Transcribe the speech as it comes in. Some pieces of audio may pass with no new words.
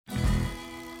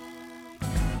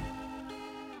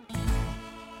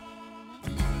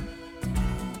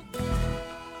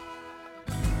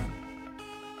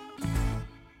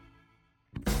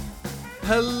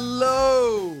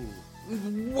Hello!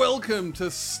 Welcome to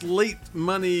Slate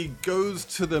Money Goes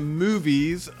to the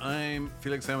Movies. I'm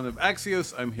Felix Salmon of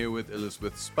Axios. I'm here with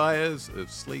Elizabeth Spires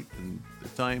of Slate and The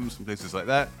Times and places like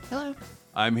that. Hello.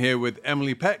 I'm here with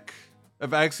Emily Peck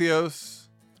of Axios.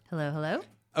 Hello, hello.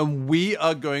 And we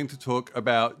are going to talk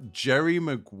about Jerry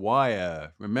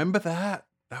Maguire. Remember that?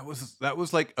 That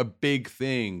was like a big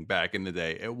thing back in the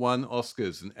day. It won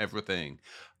Oscars and everything.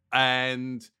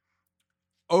 And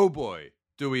oh boy,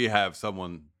 do we have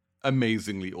someone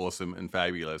amazingly awesome and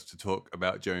fabulous to talk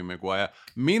about Jerry Maguire.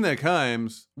 Mina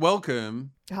Kimes,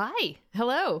 welcome. Hi.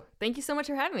 Hello. Thank you so much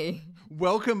for having me.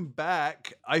 Welcome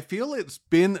back. I feel it's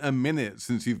been a minute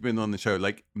since you've been on the show,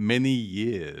 like many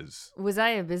years. Was I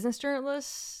a business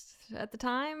journalist at the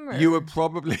time? Or? You were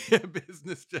probably a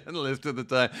business journalist at the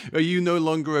time. Are you no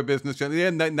longer a business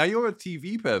journalist? Yeah, now you're a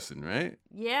TV person, right?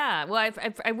 Yeah. Well,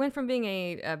 I went from being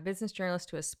a business journalist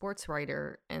to a sports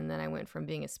writer, and then I went from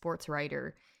being a sports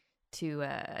writer to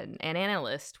an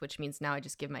analyst, which means now I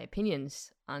just give my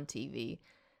opinions on TV.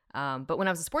 But when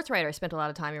I was a sports writer, I spent a lot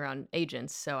of time around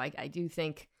agents, so I do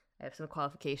think I have some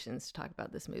qualifications to talk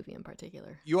about this movie in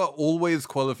particular. You are always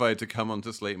qualified to come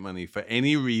onto Slate Money for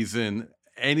any reason,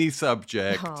 any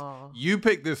subject. Aww. You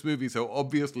picked this movie, so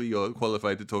obviously you're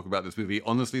qualified to talk about this movie.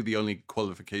 Honestly, the only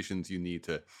qualifications you need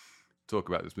to talk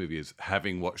about this movie is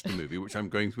having watched the movie, which I'm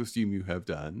going to assume you have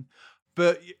done.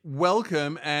 But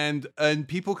welcome, and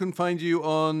people can find you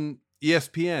on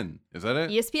ESPN. Is that it?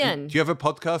 ESPN. Do you have a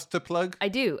podcast to plug? I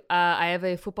do. I have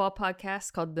a football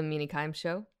podcast called The Mina Kimes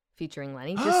Show featuring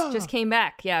Lenny. Just came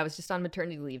back. Yeah, I was just on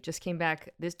maternity leave. Just came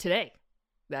back today,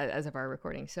 as of our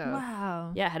recording. So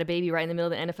wow. Yeah, had a baby right in the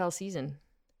middle of the NFL season.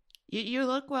 You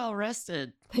look well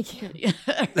rested. Thank you.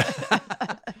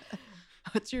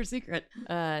 What's your secret?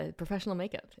 Professional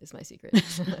makeup is my secret.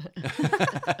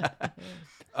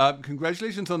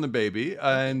 Congratulations on the baby.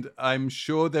 And I'm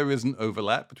sure there is an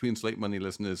overlap between Slate Money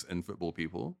listeners and football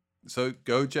people. So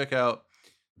go check out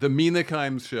the Mina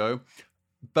Kimes Show.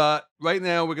 But right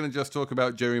now we're going to just talk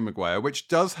about Jerry Maguire, which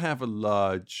does have a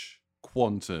large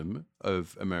quantum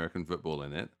of American football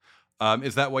in it.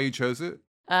 Is that why you chose it?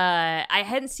 I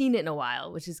hadn't seen it in a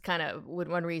while, which is kind of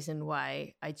one reason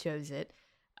why I chose it.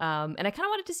 And I kind of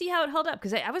wanted to see how it held up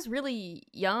because I was really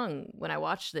young when I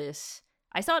watched this.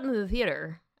 I saw it in the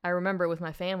theater. I remember with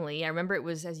my family. I remember it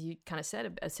was, as you kind of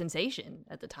said, a sensation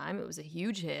at the time. It was a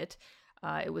huge hit.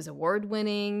 It was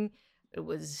award-winning. It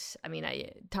was,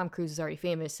 Tom Cruise is already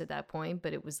famous at that point,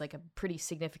 but it was like a pretty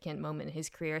significant moment in his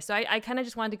career. So I kind of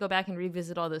just wanted to go back and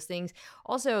revisit all those things.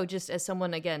 Also, just as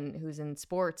someone, again, who's in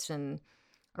sports and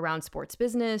around sports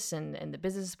business and the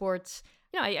business of sports,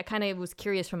 I kind of was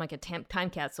curious from like a time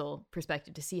capsule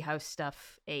perspective to see how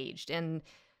stuff aged. And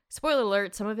spoiler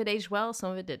alert, some of it aged well,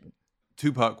 some of it didn't.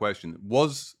 Two-part question.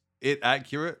 Was it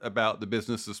accurate about the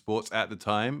business of sports at the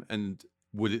time, and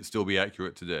would it still be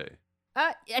accurate today?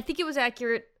 I think it was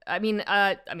accurate.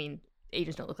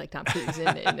 Agents don't look like Tom Cruise.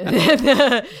 And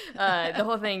the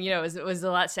whole thing, was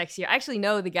a lot sexier. I actually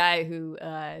know the guy who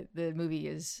the movie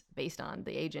is based on,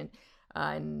 the agent,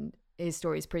 and his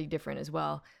story is pretty different as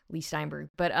well, Lee Steinberg.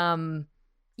 But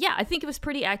I think it was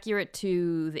pretty accurate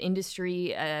to the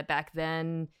industry back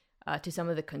then, to some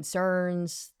of the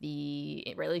concerns,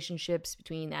 the relationships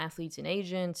between athletes and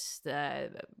agents,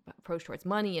 the approach towards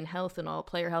money and health and all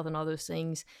player health and all those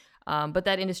things. But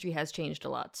that industry has changed a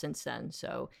lot since then.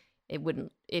 So it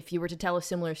wouldn't, if you were to tell a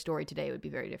similar story today, it would be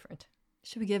very different.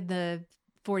 Should we give the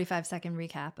 45-second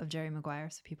recap of Jerry Maguire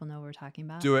so people know what we're talking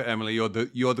about? Do it, Emily. You're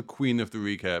the queen of the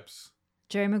recaps.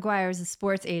 Jerry Maguire is a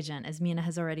sports agent. As Mina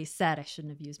has already said, I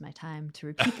shouldn't have used my time to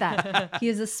repeat that. He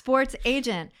is a sports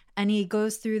agent, and he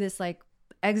goes through this like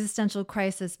existential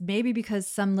crisis, maybe because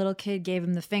some little kid gave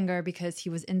him the finger because he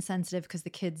was insensitive because the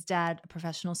kid's dad, a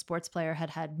professional sports player,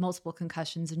 had multiple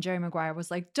concussions. And Jerry Maguire was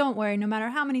like, don't worry, no matter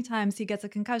how many times he gets a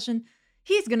concussion,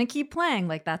 he's going to keep playing.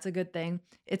 Like, that's a good thing.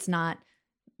 It's not.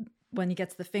 When he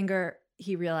gets the finger,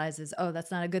 he realizes, oh,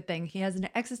 that's not a good thing. He has an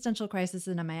existential crisis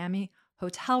in a Miami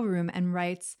hotel room and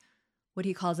writes what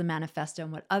he calls a manifesto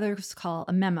and what others call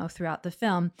a memo throughout the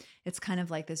film. It's kind of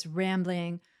like this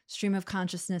rambling stream of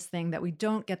consciousness thing that we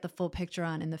don't get the full picture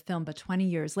on in the film, but 20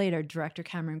 years later, director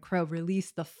Cameron Crowe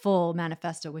released the full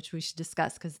manifesto, which we should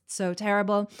discuss because it's so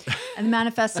terrible. And the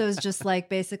manifesto is just like,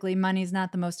 basically, money's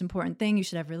not the most important thing. You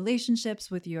should have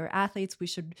relationships with your athletes. We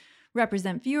should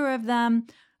represent fewer of them.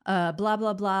 Blah,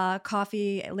 blah, blah.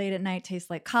 Coffee late at night tastes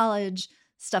like college,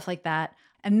 stuff like that.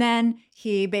 And then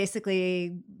he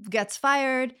basically gets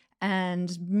fired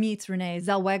and meets Renee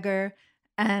Zellweger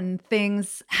and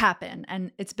things happen.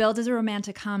 And it's billed as a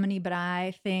romantic comedy, but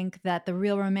I think that the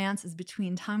real romance is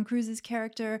between Tom Cruise's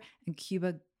character and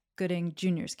Cuba Gooding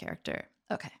Jr.'s character.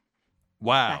 Okay.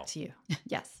 Wow. Back to you.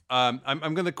 Yes. I'm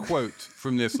going to quote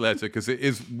from this letter because it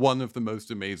is one of the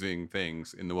most amazing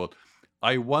things in the world.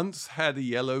 I once had a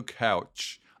yellow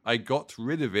couch. I got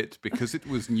rid of it because it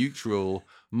was neutral.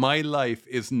 My life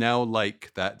is now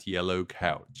like that yellow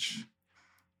couch.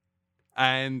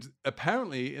 And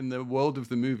apparently, in the world of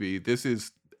the movie, this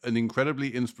is an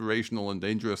incredibly inspirational and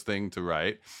dangerous thing to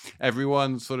write.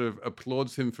 Everyone sort of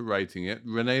applauds him for writing it.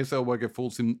 Renee Zellweger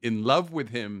falls in love with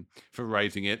him for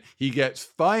writing it. He gets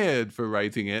fired for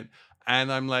writing it.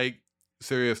 And I'm like,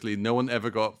 seriously, no one ever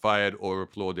got fired or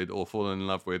applauded or fallen in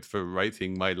love with for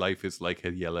writing My Life is Like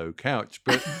a Yellow Couch.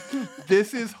 But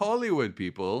this is Hollywood,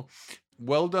 people.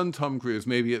 Well done, Tom Cruise.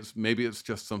 Maybe it's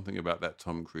just something about that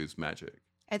Tom Cruise magic.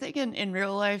 I think in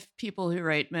real life, people who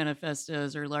write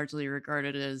manifestos are largely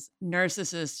regarded as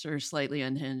narcissists or slightly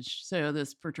unhinged. So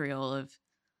this portrayal of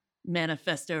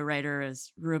manifesto writer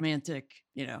as romantic,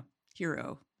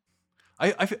 hero.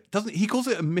 Doesn't he calls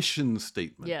it a mission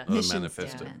statement? Yeah, a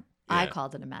manifesto. Statement. Yeah. I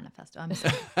called it a manifesto. I'm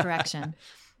sorry. Correction.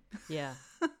 Yeah.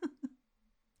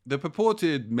 The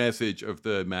purported message of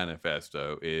the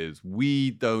manifesto is we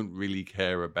don't really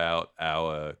care about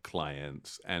our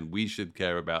clients and we should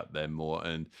care about them more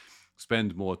and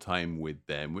spend more time with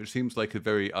them, which seems like a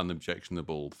very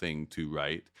unobjectionable thing to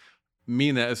write.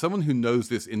 Mina, as someone who knows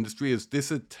this industry, is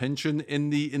this a tension in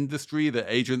the industry that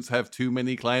agents have too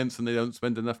many clients and they don't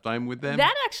spend enough time with them?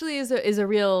 That actually is a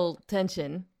real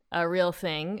tension, a real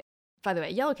thing. By the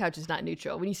way, yellow couch is not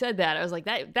neutral. When you said that, I was like,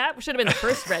 that should have been the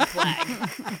first red flag.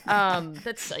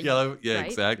 That's yellow. Yeah, right?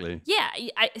 Exactly. Yeah.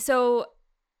 So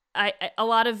a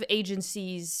lot of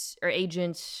agencies or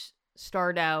agents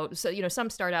start out. So some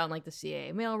start out in like the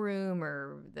CAA mailroom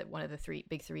or one of the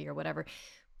big three or whatever.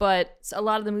 But a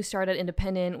lot of them who start out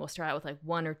independent will start out with like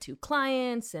one or two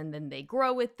clients, and then they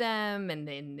grow with them, and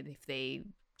then if they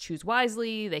choose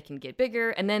wisely, they can get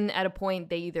bigger. And then at a point,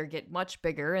 they either get much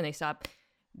bigger and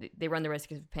they run the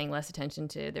risk of paying less attention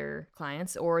to their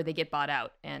clients, or they get bought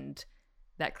out, and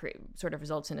that sort of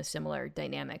results in a similar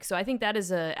dynamic. So I think that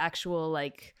is a actual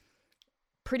like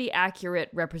pretty accurate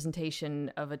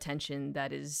representation of attention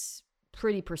that is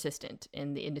pretty persistent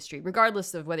in the industry,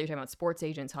 regardless of whether you're talking about sports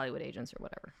agents, Hollywood agents, or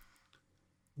whatever.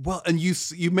 Well, and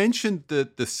you mentioned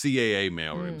the CAA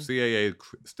mailroom. CAA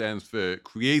stands for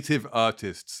Creative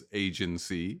Artists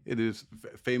Agency. It is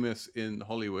famous in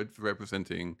Hollywood for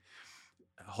representing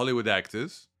Hollywood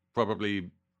actors,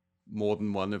 probably more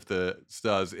than one of the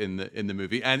stars in the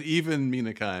movie, and even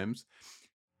Mina Kimes.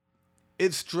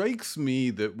 It strikes me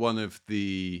that one of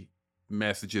the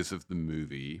messages of the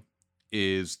movie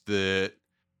is that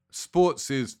sports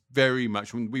is very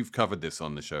much, we've covered this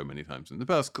on the show many times in the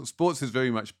past, sports is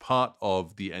very much part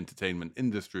of the entertainment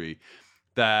industry,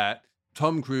 that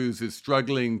Tom Cruise is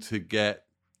struggling to get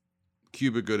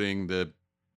Cuba Gooding the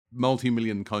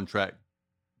multi-million contract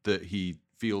that he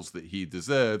feels that he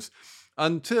deserves,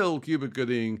 until Cuba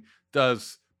Gooding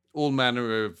does all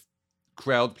manner of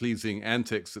crowd-pleasing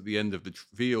antics at the end of the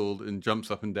field and jumps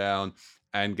up and down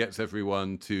and gets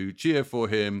everyone to cheer for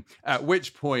him, at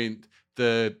which point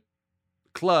the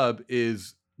club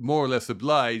is more or less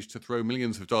obliged to throw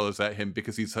millions of dollars at him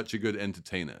because he's such a good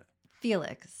entertainer.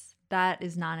 Felix, that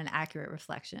is not an accurate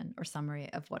reflection or summary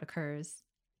of what occurs.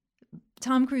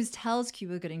 Tom Cruise tells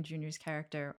Cuba Gooding Jr.'s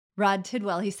character, Rod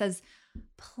Tidwell, he says,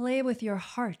 play with your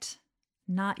heart,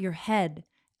 not your head.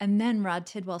 And then Rod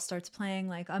Tidwell starts playing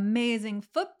like amazing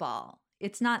football.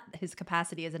 It's not his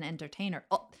capacity as an entertainer.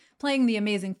 Playing the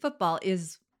amazing football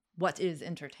is what is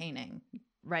entertaining,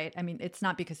 right? I mean, it's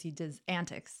not because he does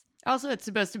antics. Also, it's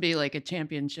supposed to be like a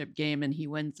championship game and he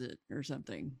wins it or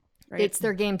something. Right? It's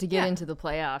their game to get into the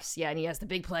playoffs. Yeah, and he has the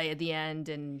big play at the end,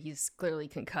 and he's clearly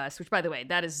concussed, which, by the way,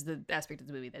 that is the aspect of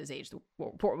the movie that has aged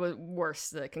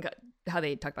worse, how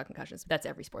they talk about concussions. That's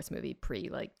every sports movie pre,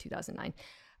 2009.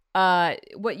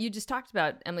 What you just talked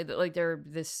about, Emily, that they're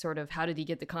this sort of how did he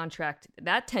get the contract?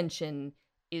 That tension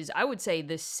is, I would say,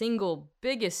 the single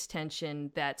biggest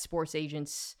tension that sports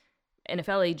agents,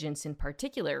 NFL agents in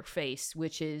particular, face,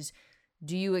 which is,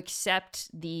 do you accept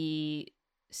the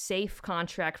safe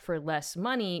contract for less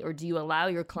money, or do you allow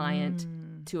your client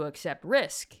to accept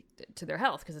risk to their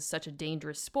health because it's such a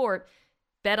dangerous sport,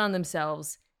 bet on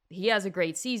themselves, he has a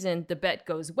great season, the bet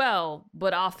goes well,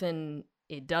 but often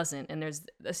it doesn't. And there's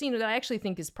a scene that I actually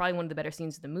think is probably one of the better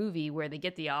scenes of the movie where they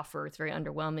get the offer. It's very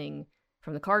underwhelming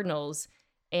from the Cardinals,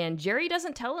 and Jerry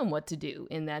doesn't tell him what to do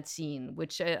in that scene,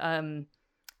 which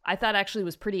I thought actually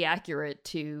was pretty accurate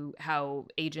to how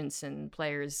agents and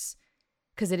players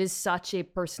because it is such a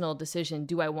personal decision.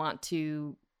 Do I want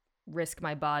to risk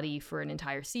my body for an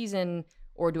entire season,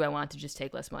 or do I want to just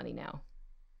take less money now?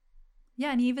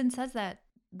 Yeah, and he even says that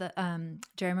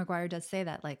Jerry Maguire does say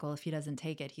that, like, well, if he doesn't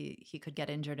take it, he could get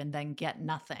injured and then get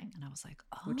nothing. And I was like,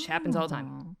 oh, which happens all the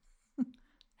time.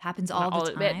 Happens all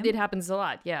the time. It happens a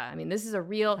lot. Yeah, I mean, this is a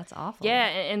real. That's awful. Yeah,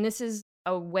 and this is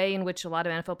a way in which a lot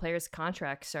of NFL players'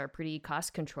 contracts are pretty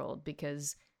cost controlled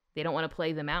because they don't want to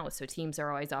play them out. So teams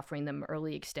are always offering them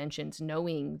early extensions,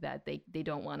 knowing that they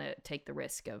don't want to take the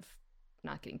risk of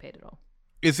not getting paid at all.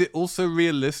 Is it also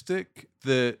realistic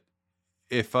that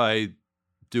if I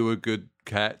do a good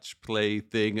catch play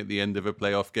thing at the end of a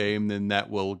playoff game, then that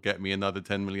will get me another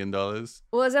 $10 million?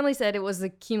 Well, as Emily said, it was the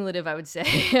cumulative, I would say,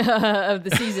 of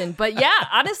the season. But yeah,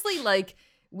 honestly, like,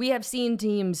 we have seen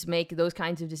teams make those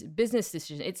kinds of business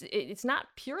decisions. It's not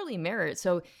purely merit.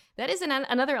 So that is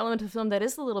another element of the film that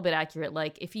is a little bit accurate.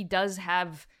 Like, if he does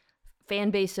have fan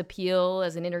base appeal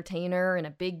as an entertainer and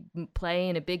a big play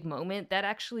in a big moment, that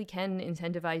actually can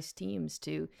incentivize teams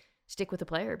to stick with the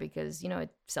player because, it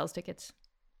sells tickets.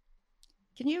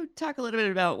 Can you talk a little bit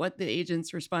about what the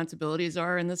agent's responsibilities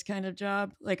are in this kind of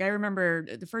job? Like, I remember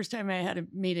the first time I had a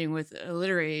meeting with a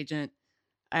literary agent,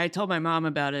 I told my mom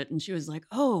about it, and she was like,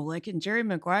 "Oh, like in Jerry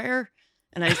Maguire?"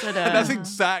 And I said, "That's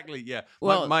exactly, yeah."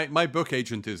 Well, my book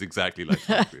agent is exactly like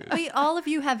that. Wait, all of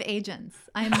you have agents.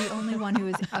 I am the only one who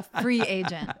is a free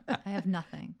agent. I have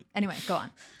nothing. Anyway, go on.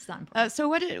 It's not important. So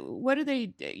what do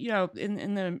they?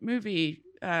 In the movie,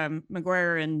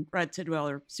 Maguire and Rod Tidwell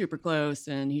are super close,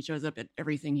 and he shows up at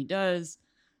everything he does.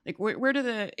 Like, where do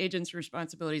the agent's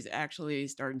responsibilities actually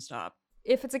start and stop?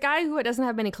 If it's a guy who doesn't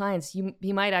have many clients,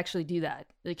 he might actually do that,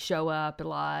 like show up a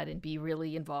lot and be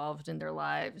really involved in their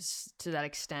lives to that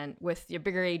extent. With your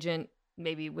bigger agent,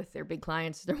 maybe with their big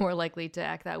clients, they're more likely to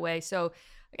act that way. So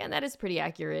again, that is pretty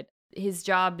accurate. His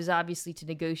job is obviously to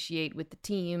negotiate with the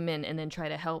team and then try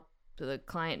to help the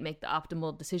client make the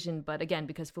optimal decision. But again,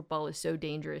 because football is so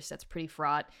dangerous, that's pretty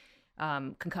fraught.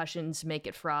 Concussions make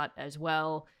it fraught as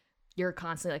well. You're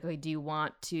constantly like, okay, do you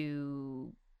want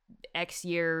to X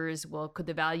years? Well, could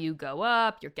the value go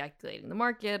up? You're calculating the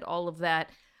market, all of that.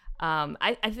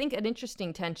 I think an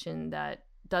interesting tension that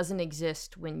doesn't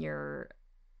exist when you're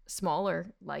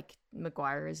smaller, like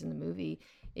Maguire is in the movie,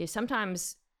 is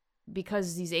sometimes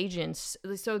because these agents,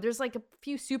 so there's like a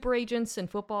few super agents in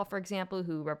football, for example,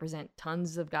 who represent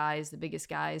tons of guys, the biggest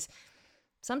guys.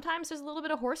 Sometimes there's a little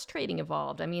bit of horse trading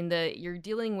involved. I mean, you're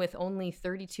dealing with only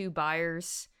 32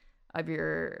 buyers of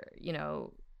your,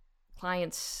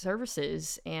 clients'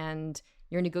 services, and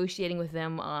you're negotiating with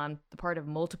them on the part of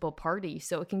multiple parties.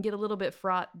 So it can get a little bit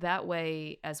fraught that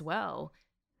way as well.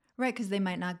 Right, because they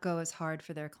might not go as hard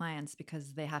for their clients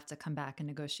because they have to come back and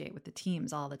negotiate with the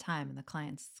teams all the time, and the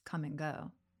clients come and go.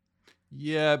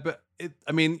 Yeah, but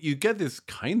you get this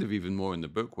kind of even more in the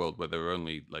book world where there are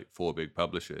only like 4 big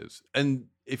publishers. And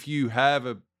if you have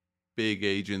a big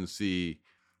agency,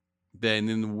 then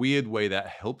in a weird way that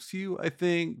helps you, I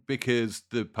think, because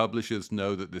the publishers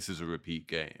know that this is a repeat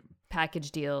game.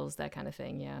 Package deals, that kind of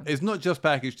thing, yeah. It's not just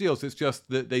package deals. It's just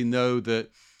that they know that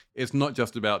it's not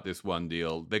just about this one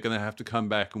deal. They're going to have to come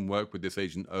back and work with this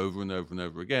agent over and over and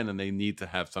over again, and they need to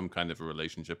have some kind of a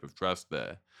relationship of trust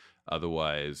there.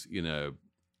 Otherwise,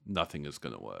 nothing is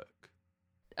going to work.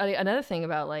 Another thing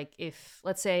about, like, if,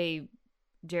 let's say,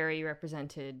 Jerry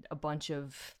represented a bunch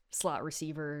of slot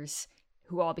receivers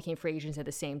who all became free agents at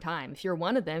the same time. If you're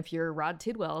one of them, if you're Rod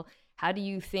Tidwell, how do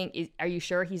you think, are you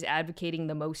sure he's advocating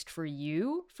the most for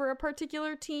you for a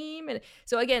particular team? And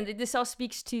so again, this all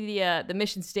speaks to the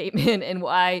mission statement and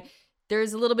why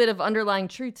there's a little bit of underlying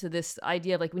truth to this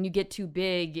idea of, like, when you get too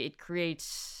big, it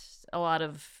creates a lot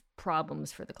of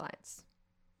problems for the clients.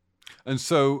 And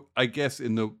so I guess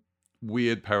in the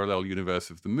weird parallel universe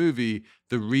of the movie,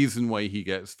 the reason why he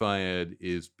gets fired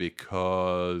is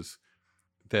because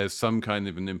there's some kind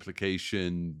of an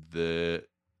implication that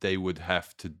they would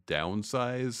have to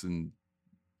downsize and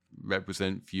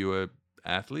represent fewer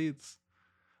athletes.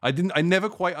 I never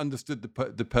quite understood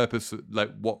the purpose,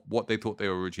 like what they thought they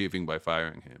were achieving by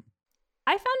firing him.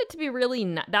 I found it to be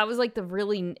really, that was like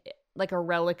like a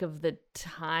relic of the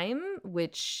time,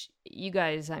 which you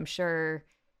guys, I'm sure,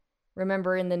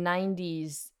 remember in the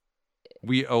 90s.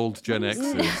 We old Gen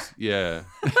Xers, yeah.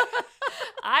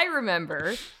 I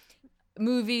remember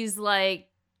movies like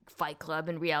Fight Club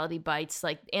and Reality Bites,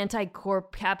 like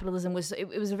anti-corp capitalism was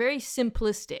very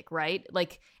simplistic, right?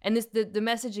 Like, and the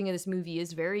messaging of this movie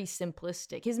is very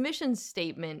simplistic. His mission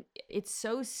statement, it's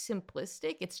so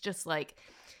simplistic. It's just like,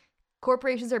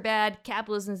 corporations are bad,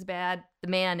 capitalism is bad, the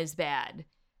man is bad.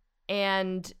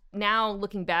 And now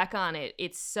looking back on it,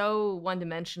 it's so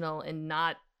one-dimensional and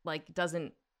not like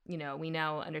doesn't, you know, we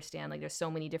now understand like there's so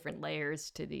many different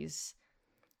layers to these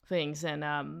things.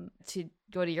 And to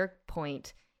go to your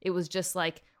point, it was just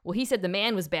like, well, he said the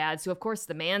man was bad, so of course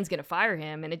the man's gonna fire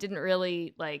him. And it didn't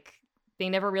really like, they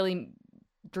never really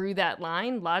drew that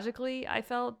line logically, I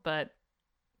felt. But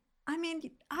I mean,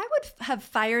 I would have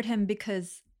fired him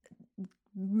because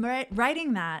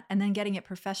writing that and then getting it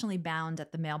professionally bound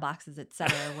at the mailboxes, et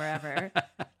cetera, wherever,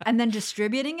 and then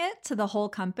distributing it to the whole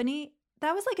company,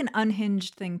 that was like an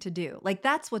unhinged thing to do. Like,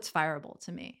 that's what's fireable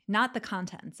to me. Not the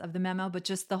contents of the memo, but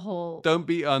just the whole... Don't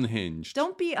be unhinged.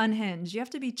 Don't be unhinged. You have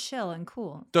to be chill and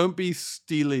cool. Don't be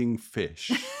stealing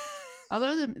fish.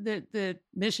 Although the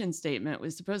mission statement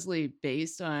was supposedly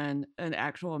based on an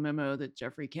actual memo that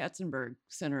Jeffrey Katzenberg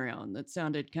sent around that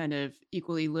sounded kind of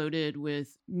equally loaded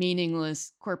with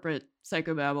meaningless corporate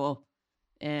psychobabble.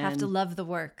 And Have to love the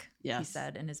work, Yes. he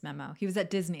said in his memo. He was at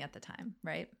Disney at the time,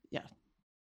 right? Yeah.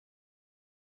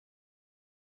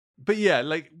 But yeah,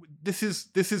 like this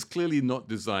is clearly not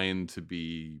designed to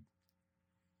be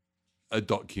a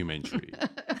documentary.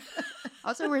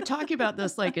 Also, we're talking about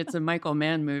this like it's a Michael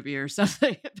Mann movie or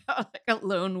something about like a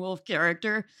lone wolf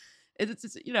character.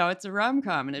 It's you know, it's a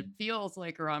rom-com and it feels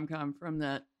like a rom-com from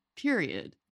that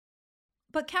period.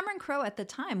 But Cameron Crowe at the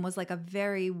time was like a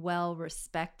very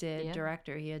well-respected Yeah.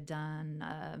 director. He had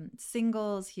done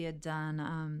Singles. He had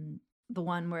done the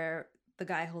one where the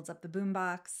guy holds up the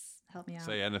boombox. Help me out.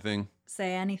 Say anything.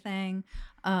 Say anything.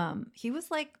 He was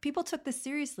like, people took this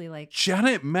seriously. Like,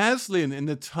 Janet Maslin in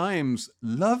the Times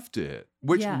loved it,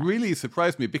 which Yeah. really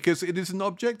surprised me because it is an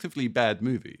objectively bad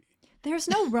movie. there's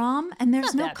no rom and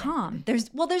there's Not no that bad. com.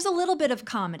 There's a little bit of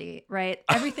comedy, right?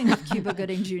 Everything with Cuba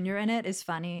Gooding Jr. in it is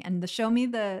funny, and the show me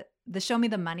the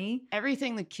money.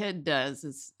 Everything the kid does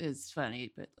is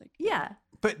funny, but like Yeah,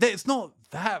 But it's not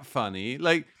that funny.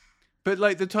 But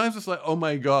the Times was like, oh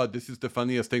my God, this is the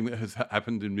funniest thing that has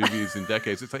happened in movies in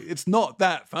decades. It's like, it's not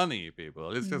that funny,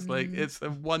 people. It's just like, it's a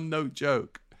one-note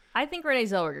joke. I think Renee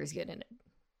Zellweger is good in it.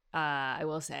 I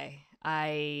will say.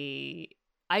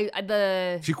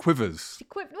 She quivers.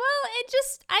 Well, it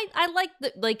just I like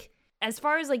the like as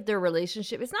far as like their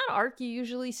relationship, it's not an arc you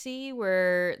usually see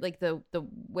where like the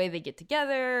way they get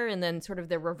together and then sort of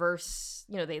their reverse,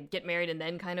 you know, they get married and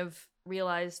then kind of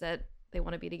realize that they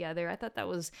want to be together. I thought that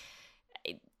was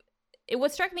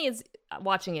what struck me is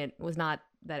watching it was not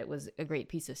that it was a great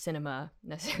piece of cinema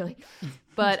necessarily,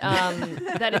 but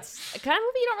that it's a kind of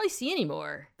movie you don't really see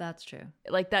anymore. that's true.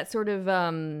 Like that sort of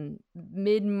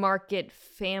mid-market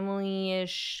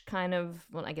family-ish kind of,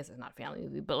 well, I guess it's not a family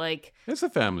movie, but like It's a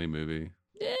family movie.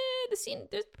 the scene,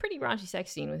 there's a pretty raunchy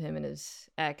sex scene with him and his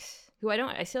ex, who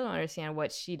I still don't understand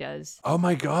what she does. Oh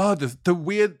my God,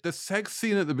 the sex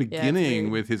scene at the beginning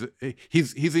weird. with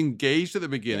he's engaged at the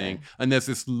beginning, and there's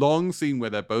this long scene where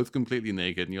they're both completely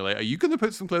naked, and you're like, are you going to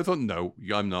put some clothes on? No,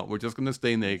 I'm not. We're just going to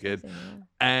stay naked.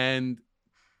 And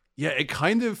yeah, it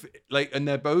kind of like, and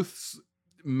they're both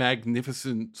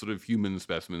magnificent sort of human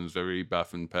specimens, very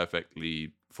buff and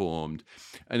perfectly formed.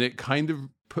 And it kind of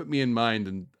put me in mind,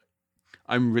 and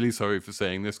I'm really sorry for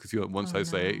saying this because once I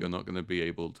say it, you're not going to be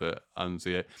able to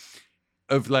unsee it.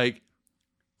 Of like,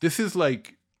 this is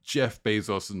like Jeff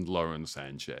Bezos and Lauren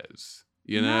Sanchez.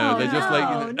 You know, they're just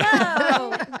like, you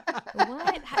know, no.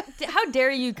 What? How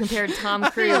dare you compare Tom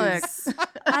Cruise? Felix.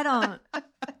 I don't.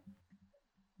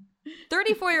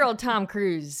 34-year-old Tom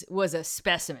Cruise was a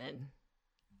specimen.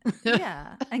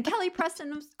 Yeah, and Kelly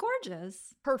Preston was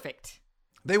gorgeous. Perfect.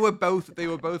 They were both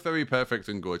very perfect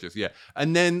and gorgeous, yeah.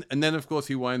 And then of course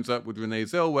he winds up with Renee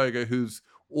Zellweger, who's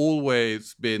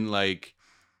always been like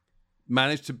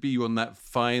managed to be on that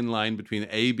fine line between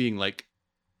being like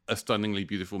a stunningly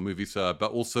beautiful movie star,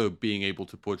 but also being able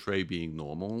to portray being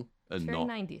normal and Very not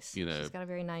 90s. you know. She's got a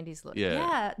very 90s look.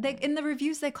 Yeah. Yeah, in the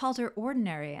reviews they called her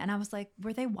ordinary, and I was like,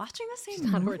 were they watching the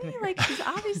same not movie? ordinary. Like, she's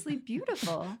obviously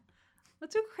beautiful.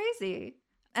 That's so crazy.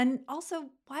 And also,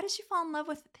 why did she fall in love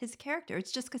with his character?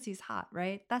 It's just because he's hot,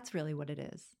 right? That's really what it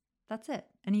is. That's it.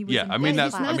 And he was Yeah, in I mean, Disney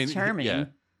that's- Plus. I mean, charming. yeah.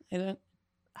 I don't.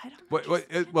 I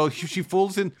don't know. Well, she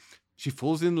falls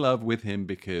in love with him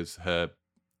because her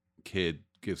kid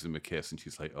gives him a kiss, and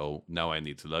she's like, "Oh, now I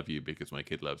need to love you because my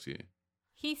kid loves you."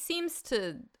 He seems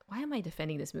to. Why am I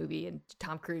defending this movie and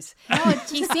Tom Cruise? No, it's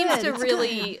He just seems good. to It's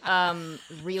really,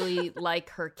 really like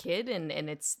her kid, and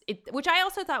which I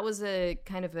also thought was a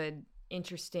kind of an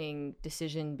interesting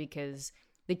decision because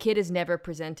the kid is never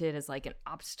presented as like an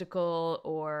obstacle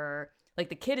or like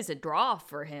the kid is a draw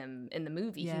for him in the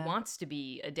movie. Yeah. He wants to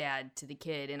be a dad to the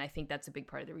kid, and I think that's a big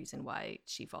part of the reason why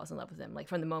she falls in love with him. Like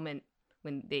from the moment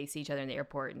when they see each other in the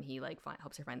airport, and he like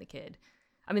helps her find the kid.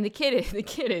 I mean, the kid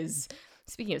is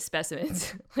speaking of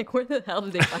specimens. Like, where the hell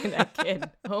did they find that kid?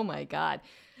 Oh my god.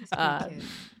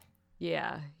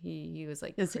 Yeah, he was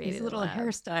like his little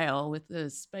hairstyle with the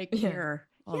spiked hair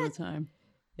all the time.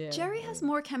 Yeah. Jerry has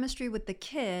more chemistry with the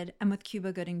kid and with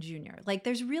Cuba Gooding Jr. Like,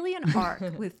 there's really an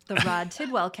arc with the Rod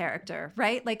Tidwell character,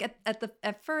 right? Like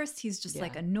at first he's just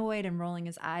like annoyed and rolling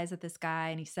his eyes at this guy,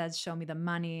 and he says, "Show me the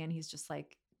money," and he's just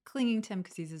like clinging to him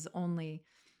because he's his only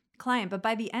client. But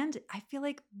by the end, I feel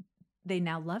like they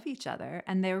now love each other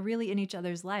and they're really in each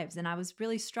other's lives. And I was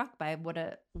really struck by what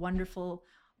a wonderful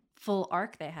full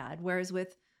arc they had. Whereas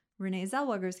with Renee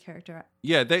Zellweger's character,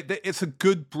 it's a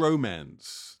good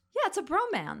bromance. Yeah, it's a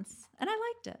bromance, and I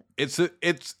liked it.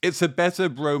 It's a better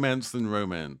bromance than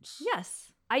romance.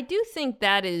 Yes, I do think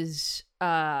that is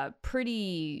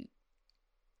pretty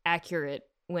accurate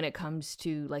when it comes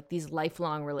to like these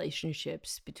lifelong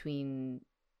relationships between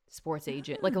sports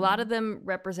agent. Like, a lot of them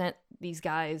represent these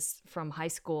guys from high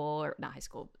school, or not high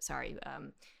school, sorry,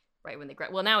 right when they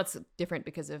well, now it's different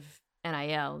because of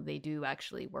NIL. They do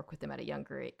actually work with them at a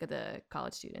younger age, the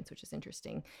college students, which is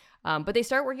interesting. But they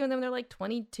start working with them when they're like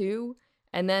 22,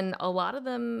 and then a lot of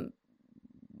them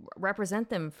represent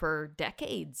them for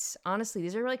decades. Honestly,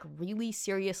 these are like really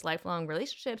serious lifelong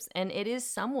relationships, and it is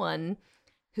someone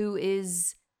who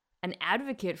is an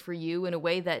advocate for you in a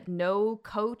way that no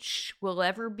coach will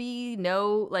ever be.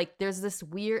 No, like, there's this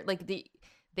weird, like,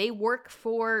 they work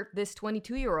for this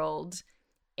 22-year-old,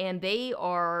 and they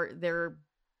are their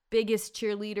biggest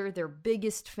cheerleader, their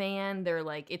biggest fan. They're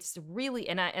like, it's really,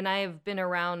 and I have been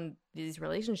around these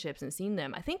relationships and seen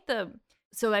them. I think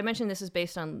so I mentioned this is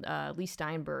based on Lee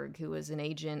Steinberg, who was an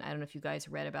agent. I don't know if you guys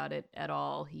read about it at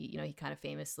all. He kind of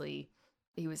famously,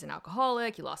 he was an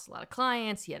alcoholic. He lost a lot of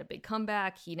clients. He had a big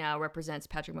comeback. He now represents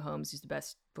Patrick Mahomes, who's the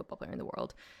best football player in the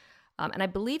world. And I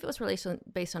believe it was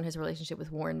based on his relationship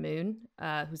with Warren Moon,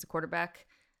 who's the quarterback,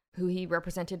 who he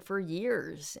represented for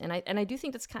years. And I do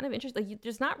think that's kind of interesting. Like,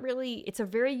 there's not really, it's a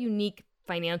very unique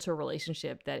financial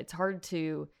relationship that it's hard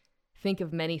to think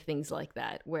of many things like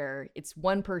that, where it's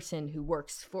one person who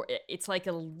works for, it's like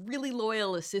a really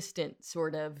loyal assistant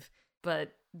sort of,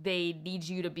 but they need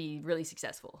you to be really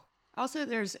successful. Also,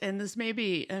 and this may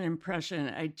be an impression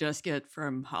I just get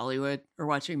from Hollywood or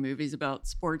watching movies about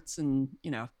sports and,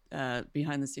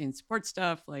 behind the scenes sports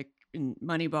stuff, like in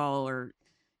Moneyball or,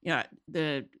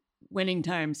 the Winning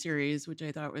Time series, which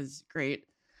I thought was great.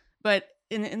 But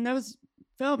in those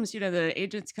films, the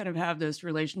agents kind of have this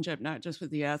relationship, not just with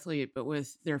the athlete, but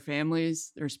with their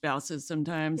families, their spouses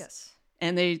sometimes. Yes.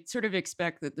 And they sort of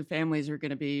expect that the families are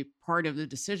going to be part of the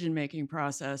decision-making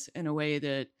process in a way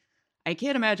that I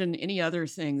can't imagine any other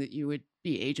thing that you would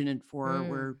be agented for,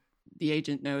 where the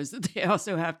agent knows that they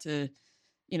also have to,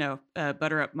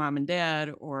 butter up mom and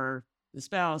dad or the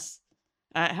spouse.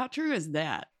 How true is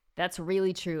that? That's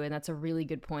really true, and that's a really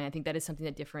good point. I think that is something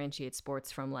that differentiates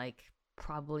sports from like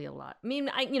probably a lot. I mean,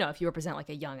 if you represent like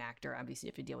a young actor, obviously you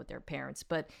have to deal with their parents,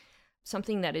 but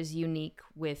something that is unique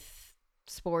with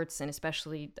sports, and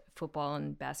especially football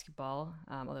and basketball,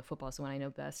 although football is the one I know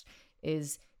best,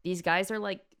 is these guys are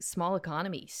like small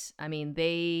economies. I mean,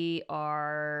 they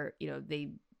are, a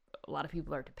lot of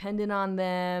people are dependent on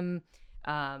them.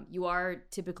 You are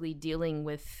typically dealing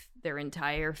with their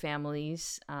entire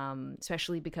families,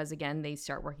 especially because, again, they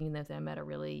start working with them at a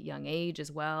really young age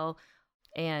as well.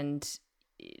 And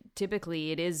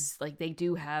typically it is like they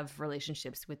do have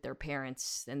relationships with their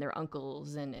parents and their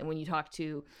uncles. And when you talk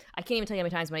to, I can't even tell you how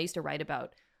many times when I used to write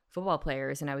about football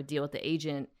players and I would deal with the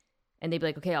agent, and they'd be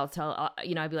like, okay,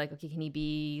 I'd be like, okay, can he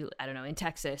be, I don't know, in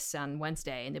Texas on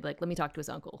Wednesday? And they'd be like, let me talk to his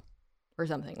uncle or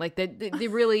something. Like, they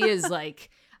really is like,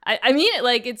 I mean it,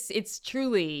 like, it's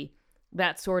truly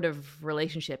that sort of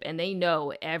relationship. And they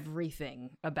know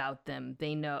everything about them.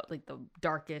 They know like the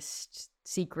darkest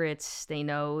secrets. They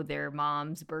know their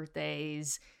mom's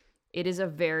birthdays. It is a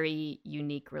very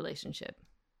unique relationship.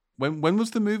 When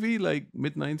was the movie? Like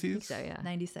mid-90s? So, yeah.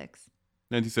 96.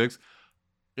 96.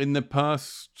 In the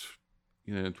past,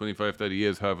 25, 30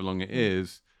 years, however long it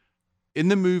is, in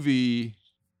the movie,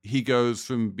 he goes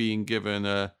from being given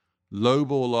a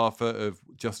lowball offer of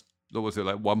just, what was it,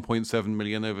 like 1.7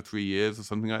 million over 3 years or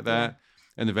something like that,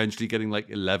 and eventually getting like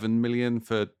 11 million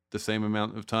for the same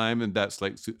amount of time, and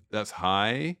that's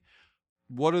high.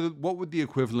 What would the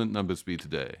equivalent numbers be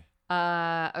today?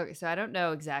 Okay, so I don't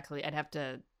know exactly. I'd have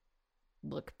to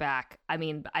look back. I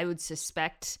mean, I would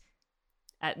suspect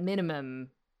at minimum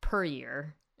per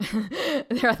year.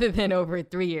 rather than over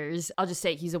 3 years. I'll just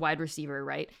say he's a wide receiver,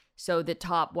 right? So the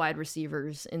top wide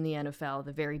receivers in the NFL,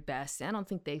 the very best, I don't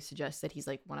think they suggest that he's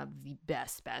like one of the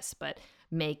best, but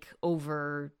make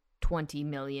over 20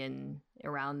 million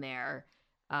around there.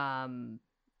 And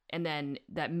then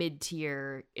that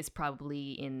mid-tier is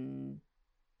probably in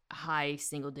high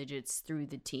single digits through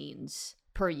the teens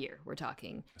per year, we're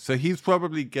talking. So he's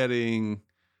probably getting,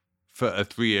 for a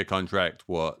 3-year contract,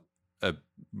 what a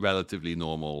relatively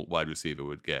normal wide receiver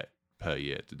would get per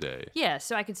year today. Yeah,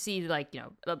 so I could see, like, you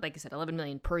know, like I said, 11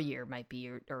 million per year might be,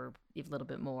 or even a little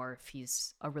bit more if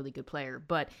he's a really good player.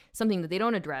 But something that they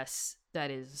don't address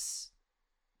that is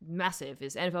massive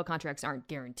is NFL contracts aren't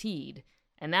guaranteed.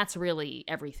 And that's really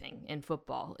everything in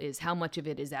football, is how much of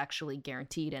it is actually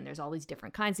guaranteed. And there's all these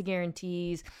different kinds of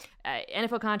guarantees.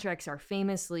 NFL contracts are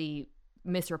famously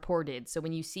misreported. So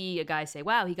when you see a guy say,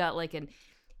 wow, he got like a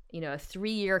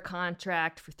 3-year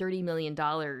contract for $30 million,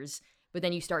 but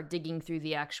then you start digging through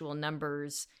the actual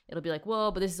numbers, it'll be like,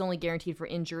 well, but this is only guaranteed for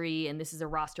injury, and this is a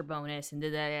roster bonus, and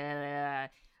da-da-da-da-da.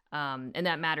 And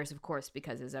that matters, of course,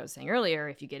 because as I was saying earlier,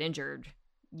 if you get injured,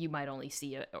 you might only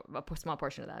see a small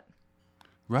portion of that.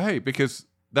 Right, because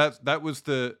that was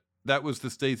the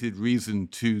stated reason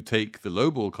to take the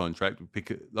lowball contract,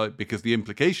 because the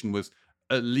implication was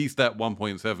at least that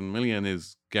 1.7 million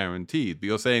is guaranteed. But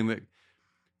you're saying that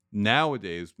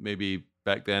nowadays, maybe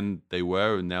back then they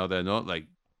were and now they're not. Like,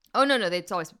 oh no,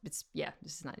 this is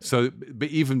not. So, but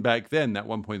even back then, that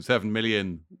 1.7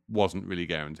 million wasn't really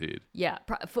guaranteed. Yeah,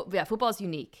 football's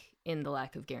unique in the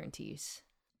lack of guarantees.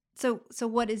 So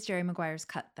what is Jerry Maguire's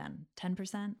cut then?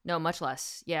 10%? No, much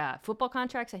less. Yeah, football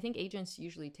contracts, I think agents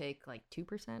usually take like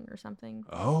 2% or something.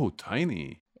 Oh,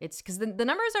 tiny. It's because the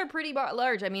numbers are pretty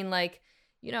large. I mean, like,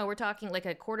 you know, we're talking like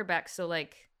a quarterback. So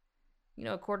like, you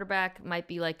know, a quarterback might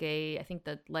be like I think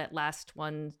the last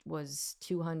one was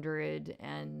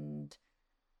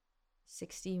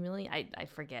 260 million. I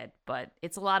forget, but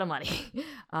it's a lot of money.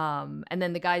 And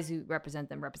then the guys who represent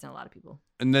them represent a lot of people.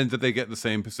 And then did they get the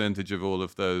same percentage of all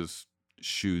of those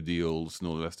shoe deals and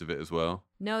all the rest of it as well?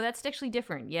 No, that's actually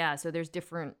different. Yeah, so there's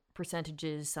different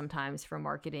percentages sometimes for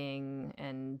marketing,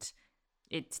 and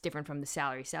it's different from the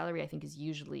salary. Salary, I think, is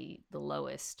usually the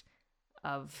lowest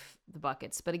of the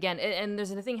buckets. But again, and there's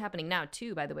a thing happening now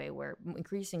too, by the way, where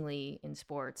increasingly in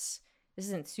sports, this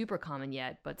isn't super common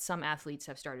yet, but some athletes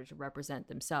have started to represent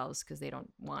themselves because they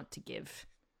don't want to give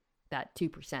that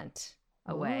 2%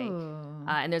 away.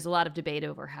 And there's a lot of debate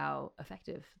over how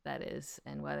effective that is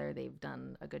and whether they've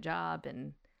done a good job.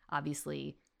 And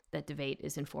obviously that debate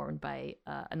is informed by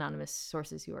anonymous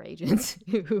sources who are agents.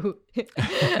 But,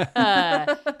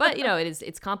 you know,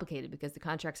 it's complicated because the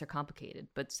contracts are complicated.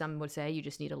 But some would say you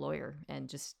just need a lawyer and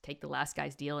just take the last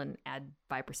guy's deal and add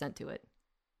 5% to it.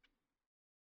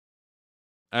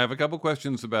 I have a couple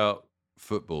questions about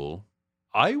football.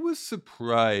 I was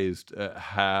surprised at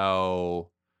how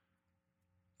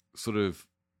sort of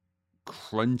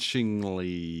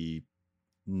crunchingly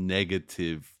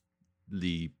negatively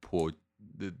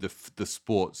the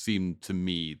sport seemed to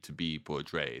me to be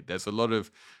portrayed. There's a lot of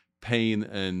pain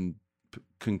and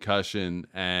concussion,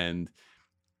 and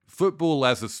football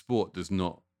as a sport does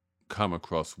not come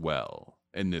across well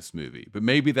in this movie. But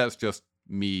maybe that's just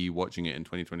me watching it in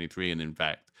 2023, and in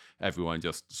fact everyone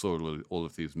just saw all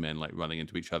of these men like running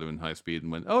into each other in high speed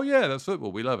and went, oh yeah, that's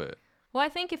football, we love it. Well, I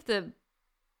think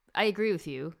I agree with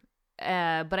you,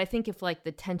 but I think if like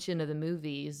the tension of the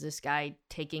movie is this guy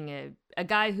taking a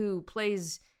guy who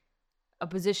plays a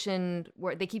position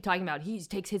where they keep talking about he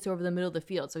takes hits over the middle of the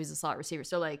field, so he's a slot receiver,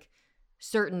 so like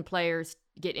certain players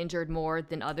get injured more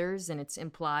than others, and it's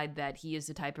implied that he is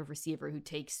the type of receiver who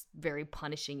takes very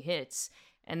punishing hits.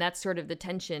 And that's sort of the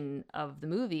tension of the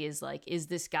movie, is like, is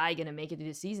this guy going to make it through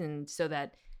the season so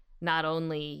that not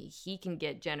only he can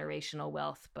get generational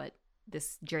wealth, but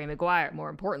this Jerry Maguire,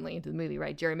 more importantly, into the movie,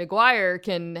 right? Jerry Maguire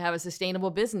can have a sustainable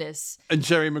business. And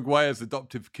Jerry Maguire's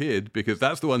adoptive kid, because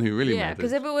that's the one who really matters. Yeah,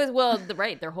 because if it was,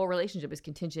 right, their whole relationship is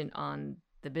contingent on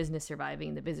the business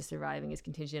surviving. The business surviving is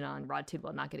contingent on Rod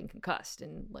Tidwell not getting concussed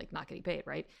and like not getting paid,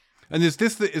 right? And is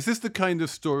this the kind of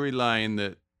storyline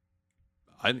that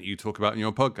I think you talk about in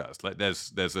your podcast? Like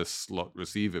there's a slot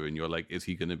receiver and you're like, is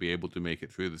he going to be able to make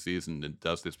it through the season? And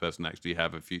does this person actually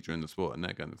have a future in the sport and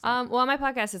that kind of thing? Well, on my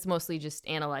podcast, it's mostly just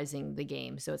analyzing the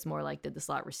game. So it's more like, did the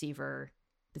slot receiver,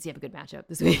 does he have a good matchup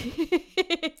this week?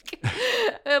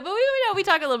 But we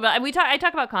talk a little bit. I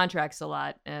talk about contracts a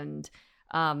lot. And,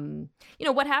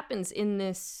 what happens in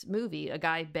this movie, a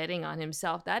guy betting on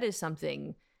himself, that is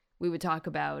something we would talk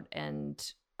about. And,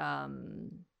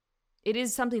 it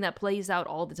is something that plays out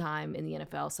all the time in the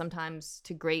NFL, sometimes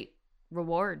to great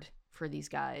reward for these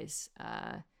guys,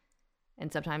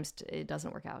 and sometimes it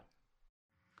doesn't work out.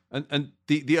 And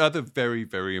the other very,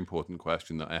 very important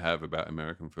question that I have about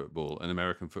American football and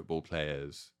American football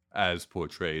players as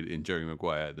portrayed in Jerry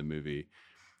Maguire, the movie,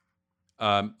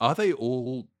 are they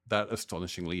all that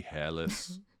astonishingly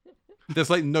hairless? There's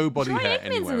like no body Troy hair Aikman's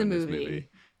anywhere in the this movie.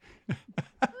 movie.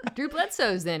 Drew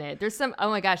Bledsoe's in it. There's some. Oh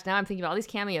my gosh! Now I'm thinking about all these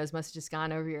cameos. Must have just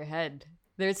gone over your head.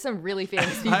 There's some really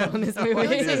famous people in this no movie.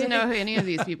 idea. doesn't know who any of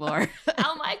these people are.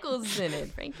 Al Michaels is in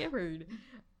it. Frank Gifford.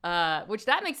 Which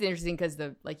that makes it interesting because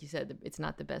like you said, it's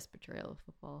not the best portrayal of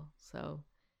football. So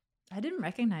I didn't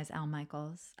recognize Al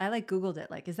Michaels. I like Googled it.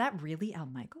 Like, is that really Al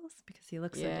Michaels? Because he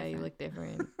looks so yeah, different. you look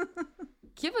different.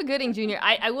 Cuba Gooding Jr.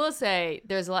 I will say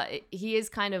there's a lot. He is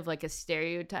kind of like a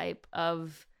stereotype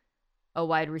of a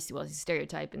wide receiver. Well, he's a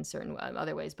stereotype in certain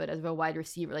other ways, but as a wide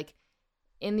receiver, like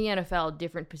in the NFL,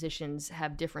 different positions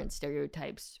have different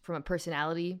stereotypes from a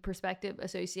personality perspective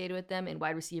associated with them. And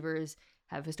wide receivers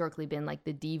have historically been like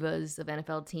the divas of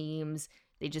NFL teams.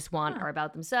 They just are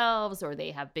about themselves, or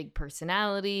they have big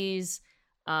personalities.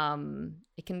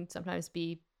 It can sometimes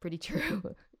be pretty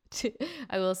true,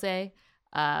 I will say.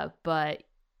 But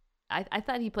I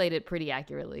thought he played it pretty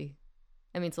accurately.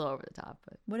 I mean, it's a little over the top,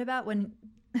 but What about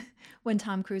when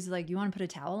Tom Cruise is like, "You want to put a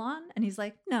towel on?" And he's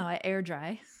like, "No, I air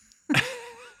dry."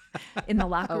 In the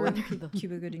locker room,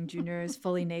 Cuba Gooding Jr. is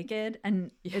fully naked,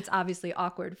 and it's obviously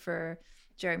awkward for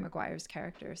Jerry Maguire's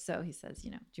character. So he says, "Do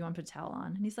you want to put a towel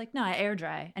on?" And he's like, "No, I air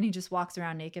dry." And he just walks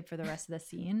around naked for the rest of the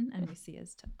scene, and we see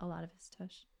a lot of his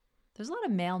tush. There's a lot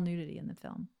of male nudity in the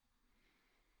film.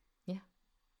 Yeah.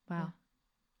 Wow.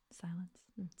 Silence.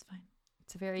 It's fine.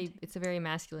 It's a very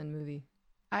masculine movie.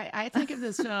 I think of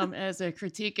this film as a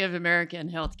critique of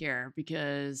American healthcare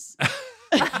because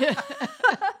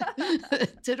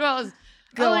Tidwell is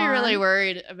really, really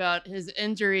worried about his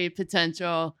injury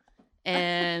potential,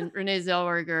 and Renee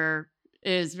Zellweger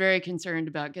is very concerned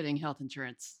about getting health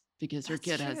insurance because her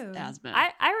kid has asthma.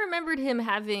 I remembered him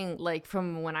having, like,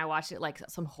 from when I watched it, like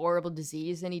some horrible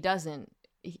disease, and he doesn't.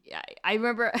 I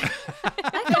remember. I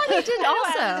thought he did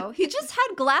also. He just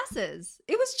had glasses.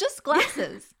 It was just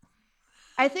glasses.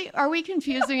 I think, are we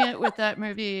confusing it with that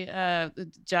movie,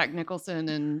 Jack Nicholson,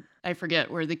 and I forget,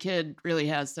 where the kid really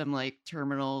has some like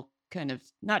terminal kind of,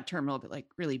 not terminal, but like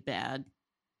really bad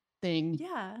thing?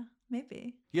 Yeah,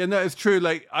 maybe. Yeah, no, it's true.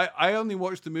 Like, I only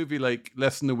watched the movie like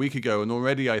less than a week ago, and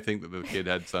already I think that the kid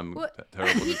had some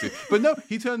terrible disease. But no,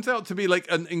 he turns out to be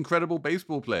like an incredible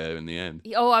baseball player in the end.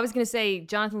 Oh, I was going to say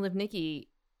Jonathan Lipnicki.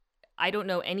 I don't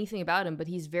know anything about him, but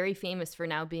he's very famous for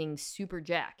now being super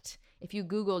jacked. If you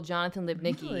Google Jonathan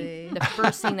Lipnicki, Really? the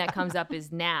first thing that comes up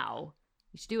is Now.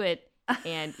 You should do it.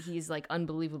 And he's like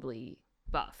unbelievably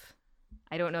buff.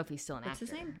 I don't know if he's still an What's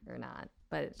actor his name? or not,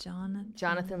 but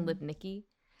Jonathan Lipnicki.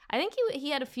 I think he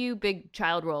had a few big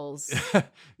child roles.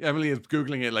 Emily is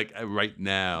Googling it like right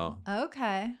now.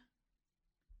 Okay.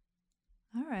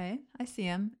 All right. I see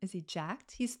him. Is he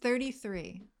jacked? He's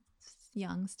 33.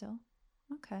 Young still.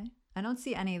 Okay. I don't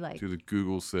see any like To the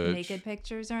Google search. naked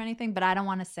pictures or anything, but I don't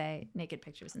want to say naked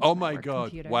pictures. Oh my God.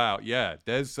 Computer. Wow. Yeah.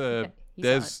 There's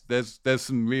He's there's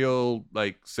some real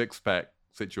like six-pack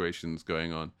situations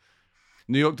going on.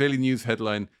 New York Daily News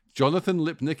headline: Jonathan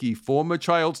Lipnicki, former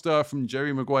child star from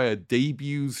Jerry Maguire,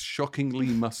 debuts shockingly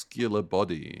muscular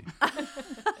body.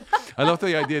 I love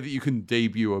the idea that you can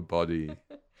debut a body.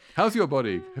 How's your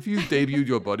body? Have you debuted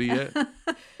your body yet?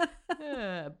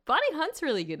 Bonnie Hunt's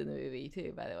really good in the movie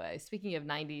too, by the way. Speaking of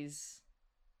 90s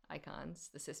icons,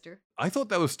 the sister. I thought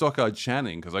that was Stockard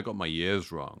Channing because I got my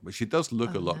years wrong, but she does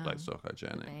look Oh, a lot no. like Stockard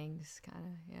Channing. Bangs, kind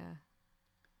of, yeah.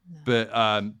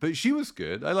 No. But she was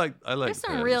good. I like. There's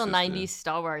some her, real the sister. 90s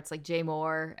stalwarts, like Jay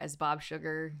Moore as Bob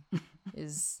Sugar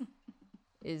is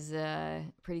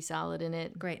pretty solid in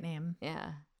it. Great name.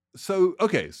 Yeah. So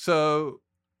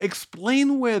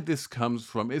explain where this comes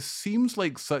from. It seems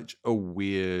like such a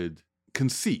weird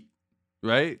conceit,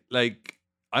 right? Like,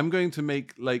 I'm going to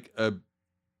make like a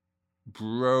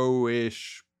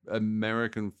bro-ish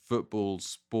American football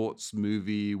sports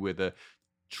movie with a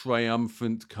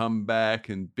triumphant comeback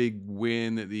and big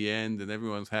win at the end and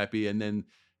everyone's happy, and then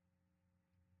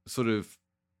sort of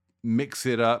mix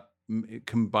it up,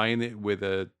 combine it with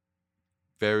a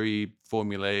very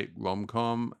formulaic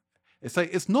rom-com. It's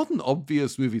like, it's not an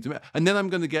obvious movie to me. And then I'm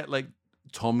going to get like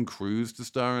Tom Cruise to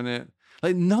star in it.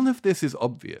 Like, none of this is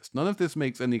obvious. None of this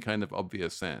makes any kind of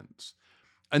obvious sense.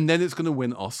 And then it's going to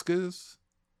win Oscars.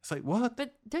 It's like, what?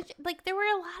 But there were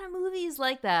a lot of movies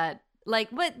like that. Like,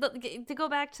 to go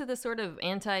back to the sort of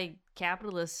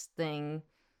anti-capitalist thing,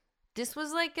 this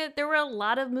was like there were a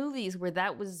lot of movies where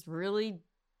that was really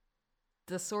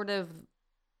the sort of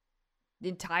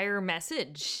entire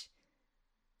message.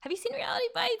 Have you seen Reality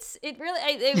Bites? It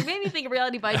made me think of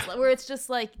Reality Bites, where it's just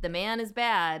like the man is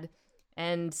bad,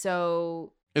 and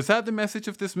so Is that the message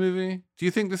of this movie? Do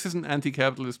you think this is an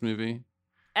anti-capitalist movie?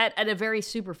 at a very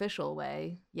superficial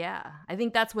way, yeah, I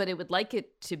think that's what it would like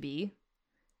it to be.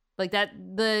 Like that,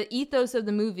 the ethos of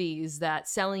the movie is that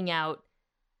selling out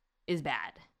is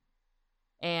bad,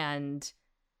 and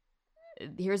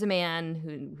here's a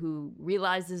man who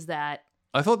realizes that.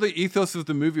 I thought the ethos of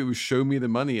the movie was show me the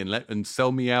money and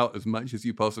sell me out as much as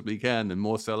you possibly can, and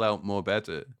more sell out, more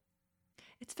better.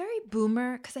 It's very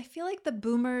boomer, because I feel like the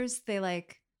boomers, they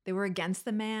were against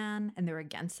the man and they were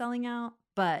against selling out,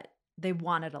 but they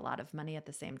wanted a lot of money at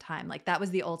the same time. Like that was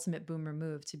the ultimate boomer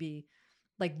move, to be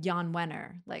like Jan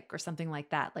Wenner, like, or something like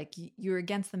that. Like you're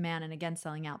against the man and against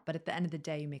selling out, but at the end of the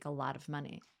day, you make a lot of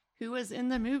money. Who was in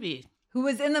the movie? Who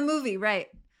was in the movie, right?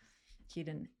 He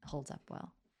didn't hold up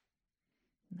well.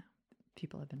 No,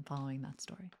 people have been following that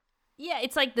story. Yeah,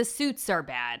 it's like the suits are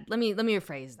bad. Let me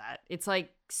rephrase that. It's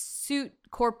like suit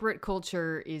corporate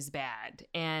culture is bad.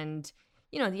 And,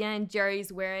 you know, at the end,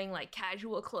 Jerry's wearing like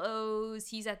casual clothes.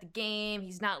 He's at the game.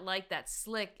 He's not like that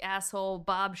slick asshole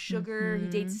Bob Sugar. He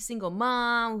dates a single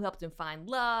mom who helped him find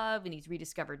love, and he's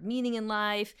rediscovered meaning in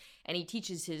life. And he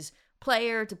teaches his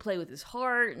player to play with his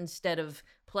heart instead of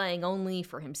playing only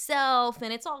for himself.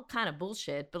 And it's all kind of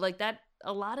bullshit. But like that,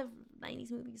 a lot of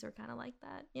 90s movies are kind of like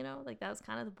that, you know, like that was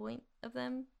kind of the point of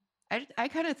them. I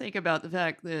kind of think about the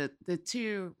fact that the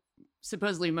two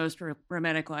supposedly most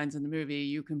romantic lines in the movie,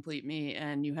 "You complete me"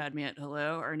 and "You had me at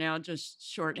hello," are now just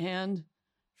shorthand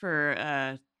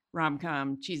for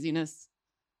rom-com cheesiness.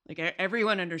 Like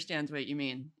everyone understands what you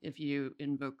mean if you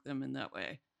invoke them in that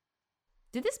way.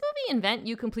 Did this movie invent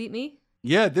 "You Complete Me"?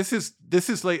 Yeah, this is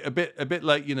like a bit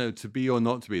like, you know, To Be or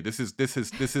Not to Be. This is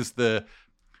the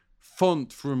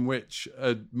font from which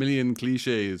a million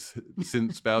cliches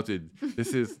since spouted.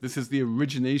 This is the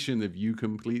origination of "You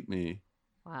Complete Me."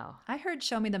 Wow. I heard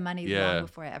 "Show Me the Money" long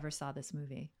before I ever saw this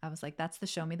movie. I was like, that's the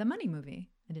 "Show Me the Money" movie.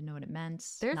 I didn't know what it meant.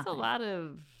 There's Nothing. a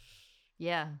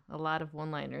lot of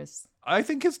one-liners. I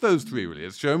think it's those three, really.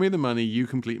 It's "Show Me the Money," "You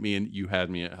Complete Me," and "You Had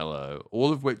Me at Hello."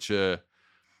 All of which are,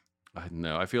 I don't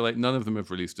know, I feel like none of them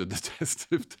have really stood the test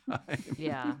of time.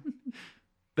 Yeah.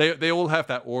 They all have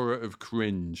that aura of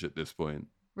cringe at this point.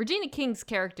 Regina King's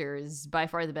character is by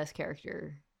far the best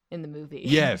character in the movie.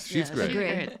 Yes, she's Yeah,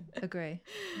 great. Agree.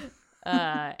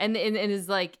 And is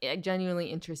like genuinely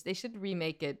interesting. They should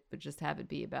remake it, but just have it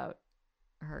be about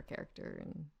her character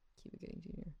and Cuba Gooding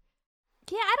Jr.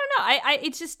 Yeah, I don't know.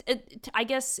 I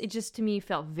guess it just to me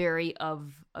felt very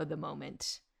of the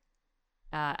moment.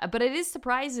 But it is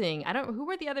surprising. Who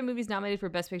were the other movies nominated for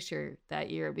Best Picture that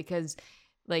year? Because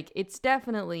like it's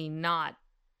definitely not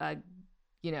a,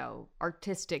 you know,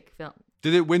 artistic film.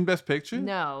 Did it win Best Picture?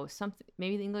 No,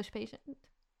 maybe The English Patient.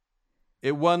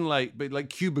 It won but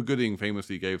Cuba Gooding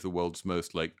famously gave the world's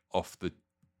most like off the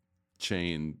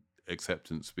chain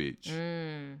acceptance speech.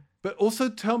 But also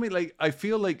tell me, like, I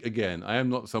feel like, again, I am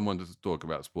not someone to talk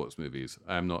about sports movies.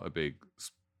 I am not a big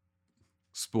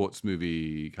sports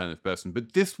movie kind of person,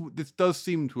 but this does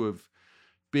seem to have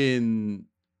been,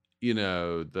 you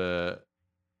know,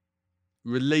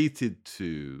 related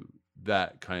to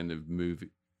that kind of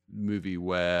movie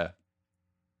where,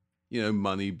 you know,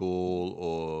 Moneyball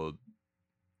or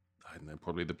I don't know,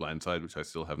 probably The Blind Side, which I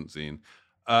still haven't seen.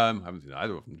 I haven't seen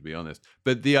either of them, to be honest.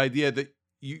 But the idea that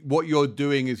what you're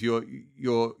doing is you're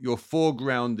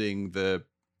foregrounding the,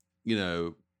 you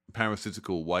know,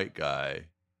 parasitical white guy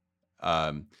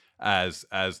as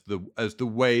the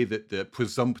way that the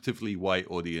presumptively white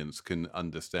audience can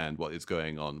understand what is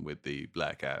going on with the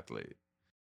black athlete.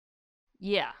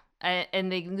 Yeah.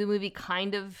 And the movie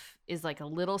kind of is like a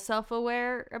little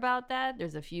self-aware about that.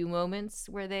 There's a few moments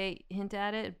where they hint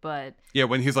at it, but... Yeah,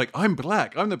 when he's like, "I'm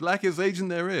black. I'm the blackest Asian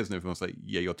there is." And everyone's like,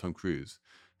 "Yeah, you're Tom Cruise."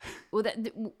 Well,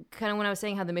 that kind of when I was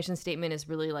saying how the mission statement is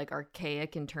really like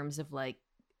archaic in terms of like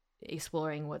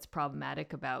exploring what's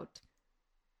problematic about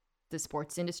the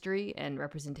sports industry and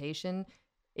representation.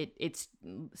 It's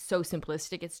so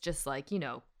simplistic. It's just like, you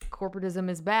know, corporatism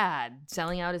is bad.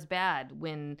 Selling out is bad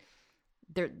when...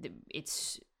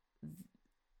 it's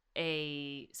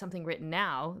something written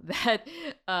now that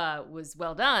was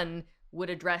well done would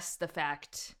address the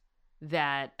fact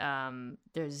that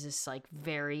there's this like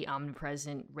very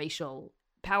omnipresent racial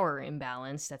power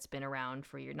imbalance that's been around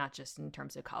for years, not just in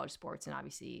terms of college sports and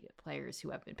obviously players who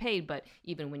have been paid, but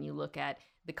even when you look at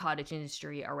the cottage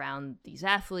industry around these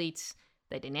athletes,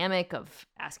 the dynamic of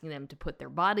asking them to put their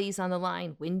bodies on the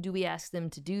line. When do we ask them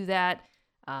to do that?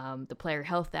 the player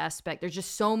health aspect. There's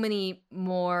just so many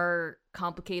more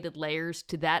complicated layers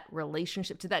to that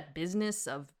relationship, to that business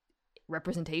of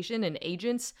representation and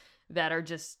agents that are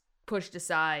just pushed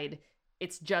aside.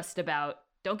 It's just about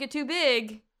don't get too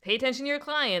big, pay attention to your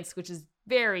clients, which is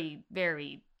very,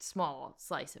 very small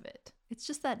slice of it. It's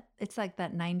just that it's like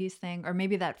that 90s thing, or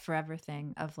maybe that forever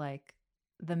thing of like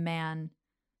the man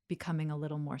becoming a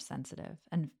little more sensitive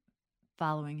and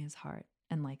following his heart.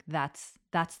 And like that's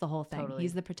the whole thing. Totally.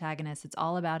 He's the protagonist. It's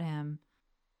all about him.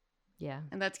 Yeah.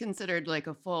 And that's considered like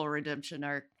a full redemption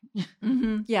arc.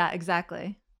 Mm-hmm. Yeah,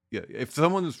 exactly. Yeah, if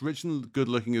someone as rich and good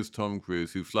looking as Tom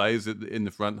Cruise, who flies in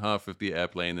the front half of the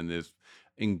airplane and is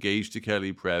engaged to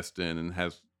Kelly Preston and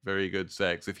has very good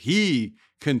sex, if he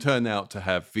can turn out to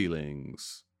have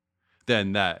feelings,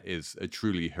 then that is a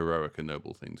truly heroic and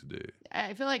noble thing to do.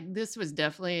 I feel like this was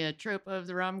definitely a trope of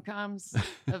the rom-coms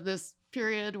of this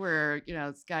period where, you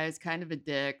know, this guy is kind of a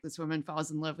dick. This woman falls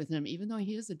in love with him, even though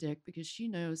he is a dick, because she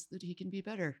knows that he can be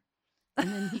better. And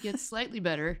then he gets slightly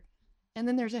better. And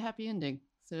then there's a happy ending.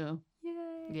 So,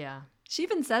 Yay. Yeah. She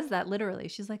even says that literally.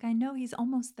 She's like, I know he's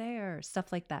almost there.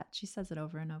 Stuff like that. She says it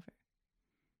over and over.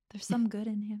 There's some good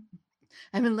in him.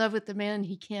 I'm in love with the man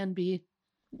he can be.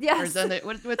 Or Yes. is on the,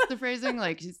 what's the phrasing?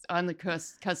 Like he's on the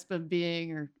cusp of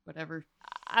being or whatever.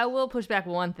 I will push back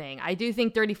one thing. I do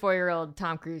think 34-year-old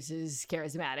Tom Cruise is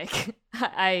charismatic.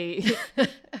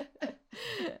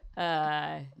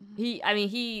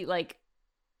 He like,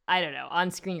 I don't know,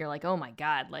 on screen you're like, oh my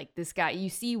God, like this guy, you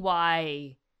see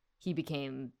why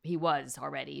he was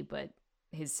already, but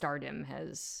his stardom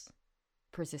has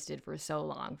persisted for so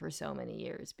long, for so many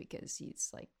years, because he's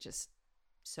like just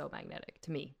so magnetic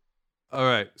to me. All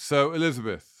right, so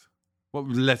Elizabeth, what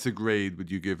letter grade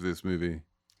would you give this movie?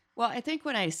 Well, I think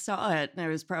when I saw it, and I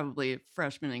was probably a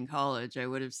freshman in college, I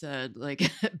would have said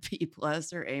like B+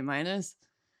 or A-.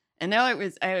 And now I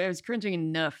was cringing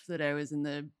enough that I was in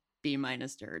the B-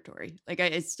 territory. Like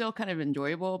it's still kind of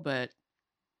enjoyable, but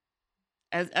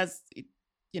as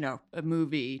you know, a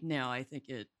movie now, I think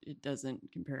it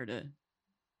doesn't compare to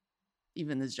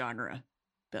even the genre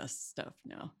best stuff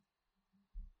now.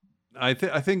 I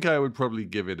think I would probably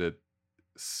give it a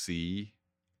C.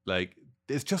 Like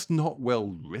it's just not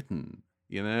well written,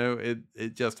 you know.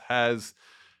 It just has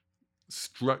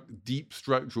deep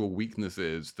structural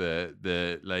weaknesses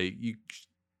that like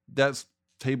that's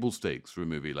table stakes for a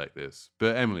movie like this.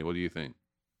 But Emily, what do you think?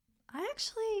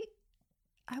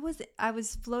 I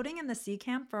was floating in the C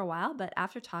camp for a while, but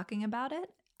after talking about it,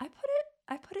 I put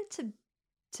it to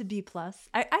B+.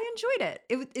 I enjoyed it.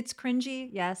 It's cringy,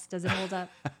 yes. Does it hold up?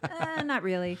 Not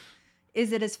really.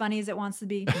 Is it as funny as it wants to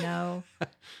be? No.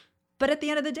 But at the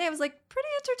end of the day, it was like pretty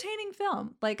entertaining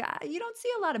film. Like you don't see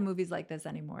a lot of movies like this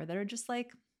anymore that are just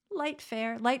like light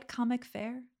comic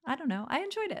fare. I don't know. I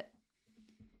enjoyed it.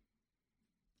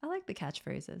 I like the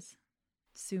catchphrases.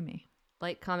 Sue me.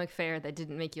 Light comic fare that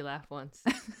didn't make you laugh once.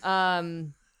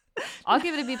 I'll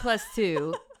give it a B+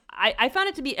 too. I found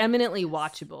it to be eminently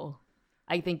watchable.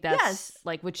 I think that's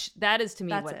which that is to me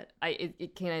that's what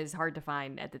it kind of is hard to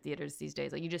find at the theaters these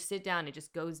days. Like you just sit down, it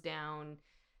just goes down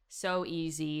so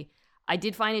easy. I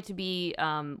did find it to be,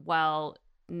 while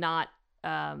not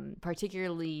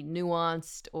particularly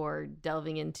nuanced or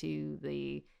delving into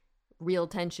the real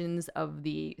tensions of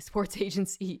the sports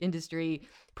agency industry,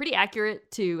 pretty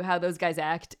accurate to how those guys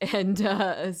act and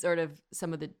sort of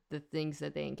some of the things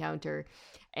that they encounter.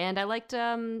 And I liked,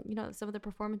 some of the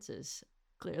performances.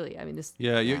 Clearly, I mean this.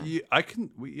 Yeah,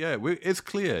 it's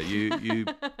clear you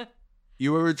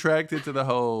were attracted to the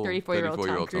whole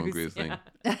 34-year-old Tom Cruise thing.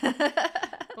 Yeah.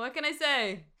 What can I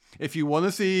say? If you want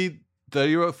to see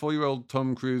 34-year-old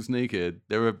Tom Cruise naked,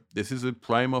 this is a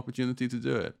prime opportunity to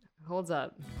do it. Holds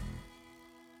up.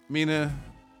 Mina,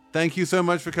 thank you so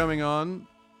much for coming out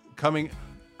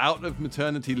of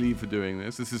maternity leave for doing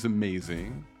this. This is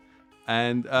amazing.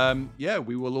 And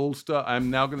we will all start.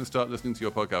 I'm now going to start listening to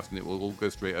your podcast, and it will all go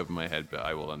straight over my head, but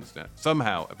I will understand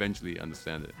somehow, eventually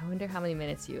understand it. I wonder how many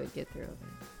minutes you would get through.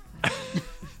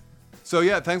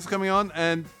 So thanks for coming on,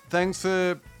 and thanks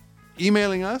for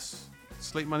emailing us,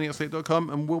 slatemoney@slate.com,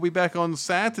 and we'll be back on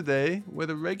Saturday with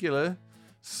a regular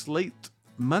Slate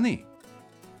Money.